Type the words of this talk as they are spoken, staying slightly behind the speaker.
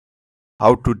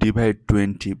How to divide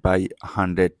 20 by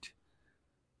 100?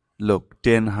 Look,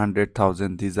 10,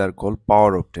 100,000, these are called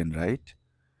power of 10, right?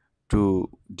 To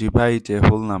divide a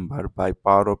whole number by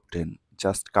power of 10,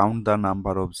 just count the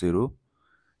number of 0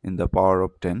 in the power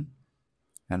of 10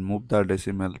 and move the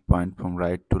decimal point from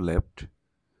right to left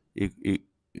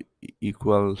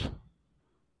equal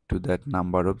to that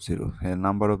number of 0. A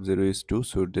number of 0 is 2,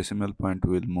 so decimal point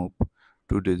will move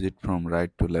 2 digit from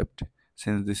right to left.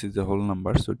 Since this is a whole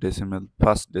number, so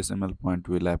first decimal point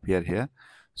will appear here.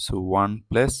 So 1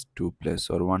 plus 2 plus,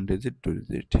 or 1 digit 2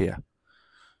 digit here.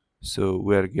 So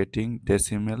we are getting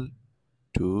decimal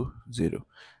to 0.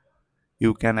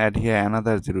 You can add here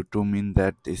another 0 to mean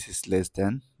that this is less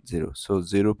than 0. So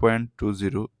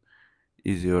 0.20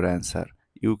 is your answer.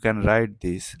 You can write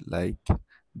this like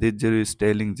this 0 is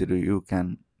telling 0. You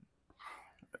can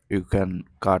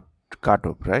cut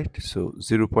off, right? So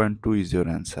 0.2 is your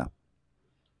answer.